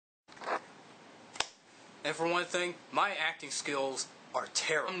And for one thing, my acting skills are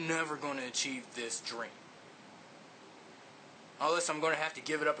terrible. I'm never going to achieve this dream. Unless I'm going to have to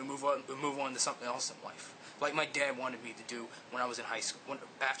give it up and move on to something else in life. Like my dad wanted me to do when I was in high school,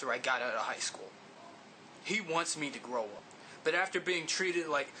 after I got out of high school. He wants me to grow up. But after being treated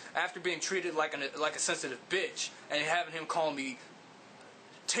like a sensitive bitch and having him call me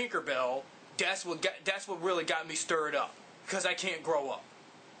Tinkerbell, that's what really got me stirred up. Because I can't grow up.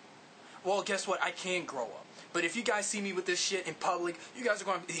 Well, guess what? I can grow up. But if you guys see me with this shit in public, you guys are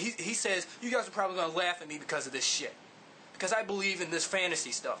going. He says you guys are probably going to laugh at me because of this shit. Because I believe in this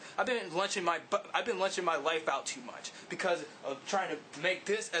fantasy stuff. I've been lunching my life out too much because of trying to make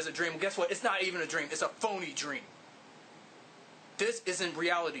this as a dream. Well, guess what? It's not even a dream. It's a phony dream. This isn't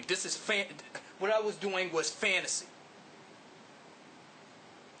reality. This is what I was doing was fantasy.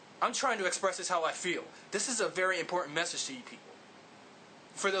 I'm trying to express this how I feel. This is a very important message to you people.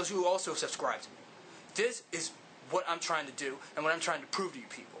 For those who also subscribe to me. This is what I'm trying to do and what I'm trying to prove to you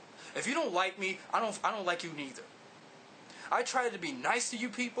people. If you don't like me, I don't like you neither. I try to be nice to you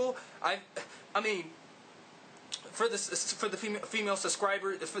people. I mean, for the female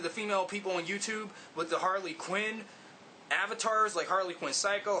subscribers, for the female people on YouTube with the Harley Quinn avatars, like Harley Quinn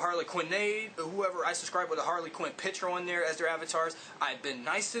Psycho, Harley Quinnade, or whoever I subscribe with a Harley Quinn picture on there as their avatars, I've been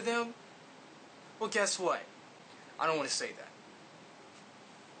nice to them. Well, guess what? I don't want to say that.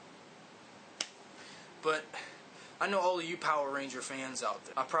 But I know all of you Power Ranger fans out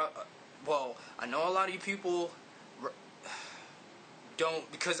there. I know a lot of you people don't,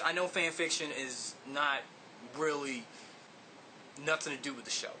 because I know fan fiction is not really nothing to do with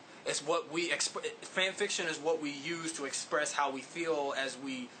the show. It's what we fan fiction is what we use to express how we feel as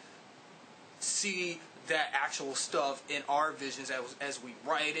we see that actual stuff in our visions as we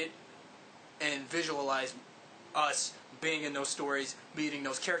write it and visualize us being in those stories, meeting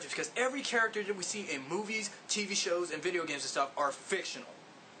those characters. Because every character that we see in movies, TV shows, and video games and stuff are fictional.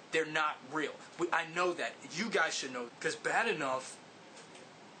 They're not real. I know that. You guys should know. Because bad enough,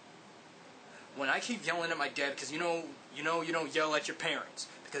 when I keep yelling at my dad, because you don't yell at your parents.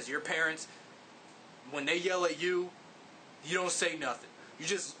 Because your parents, when they yell at you, you don't say nothing. You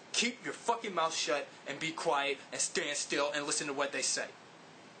just keep your fucking mouth shut and be quiet and stand still and listen to what they say.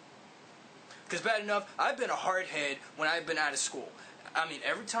 Because bad enough, I've been a hardhead when I've been out of school. I mean,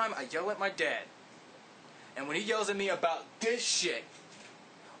 every time I yell at my dad, and when he yells at me about this shit,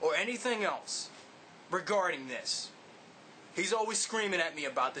 or anything else regarding this, he's always screaming at me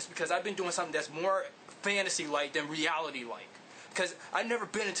about this because I've been doing something that's more fantasy-like than reality-like. Because I've never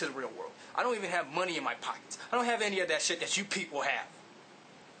been into the real world. I don't even have money in my pockets. I don't have any of that shit that you people have.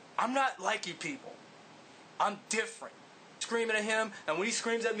 I'm not like you people. I'm different. Screaming at him, and when he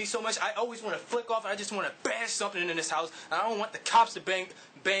screams at me so much, I always want to flick off and I just want to bash something in this house. And I don't want the cops to bang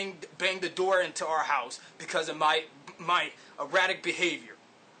the door into our house because of my erratic behavior.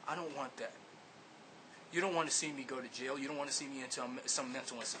 I don't want that. You don't want to see me go to jail. You don't want to see me into some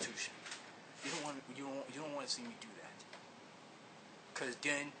mental institution. You don't want to see me do that. Because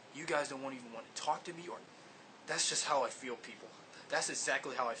then you guys don't even want to talk to me, or that's just how I feel, people. That's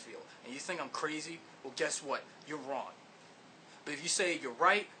exactly how I feel. And you think I'm crazy? Well, guess what? You're wrong. But if you say you're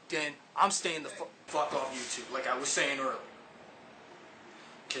right, then I'm staying the fuck off YouTube, like I was saying earlier.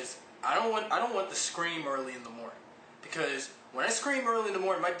 Because I don't want to scream early in the morning. Because when I scream early in the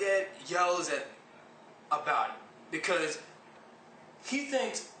morning, my dad yells at me about it. Because he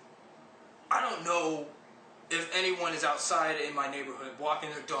thinks I don't know if anyone is outside in my neighborhood walking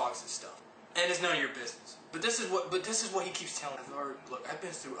their dogs and stuff, and it's none of your business. But this is what he keeps telling me. Look, I've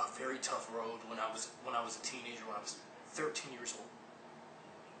been through a very tough road when I was a teenager, when I was 13 years old.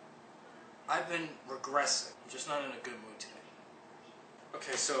 I've been regressing. I'm just not in a good mood today.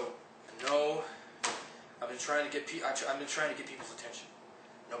 Okay, so I know I've been trying to get people's attention.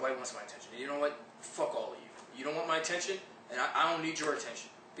 Nobody wants my attention. And you know what? Fuck all of you. You don't want my attention, and I don't need your attention.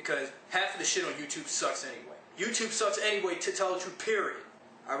 Because half of the shit on YouTube sucks anyway. YouTube sucks anyway, to tell the truth, period.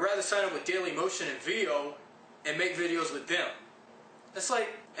 I'd rather sign up with Daily Motion and Video and make videos with them. It's like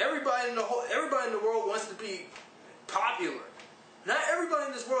everybody in the world wants to be popular. Not everybody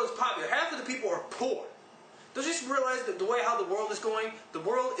in this world is popular. Half of the people are poor. Don't you just realize that the way how the world is going, the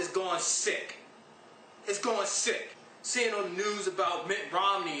world is going sick. It's going sick. Seeing on the news about Mitt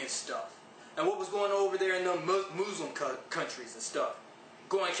Romney and stuff. And what was going on over there in the Muslim countries and stuff.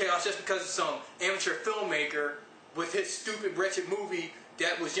 Going chaos just because of some amateur filmmaker with his stupid, wretched movie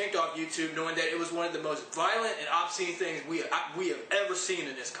that was yanked off YouTube, knowing that it was one of the most violent and obscene things we have ever seen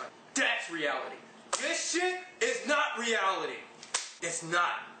in this country. That's reality. This shit is not reality. It's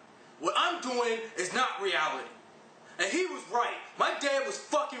not. What I'm doing is not reality. And he was right. My dad was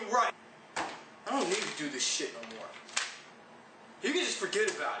fucking right. I I don't need to do this shit no more. You can just forget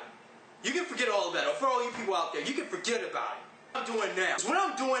about it. You can forget all about it. For all you people out there, you can forget about it. What I'm doing now. What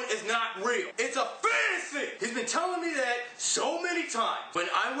I'm doing is not real. It's a fantasy. He's been telling me that so many times. When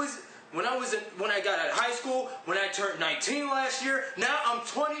I got out of high school, when I turned 19 last year, now I'm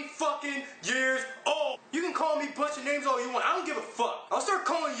 20 fucking years old. You can call me a bunch of names all you want. I don't give a fuck. I'll start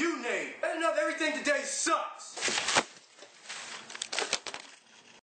calling you names. Enough, everything today sucks.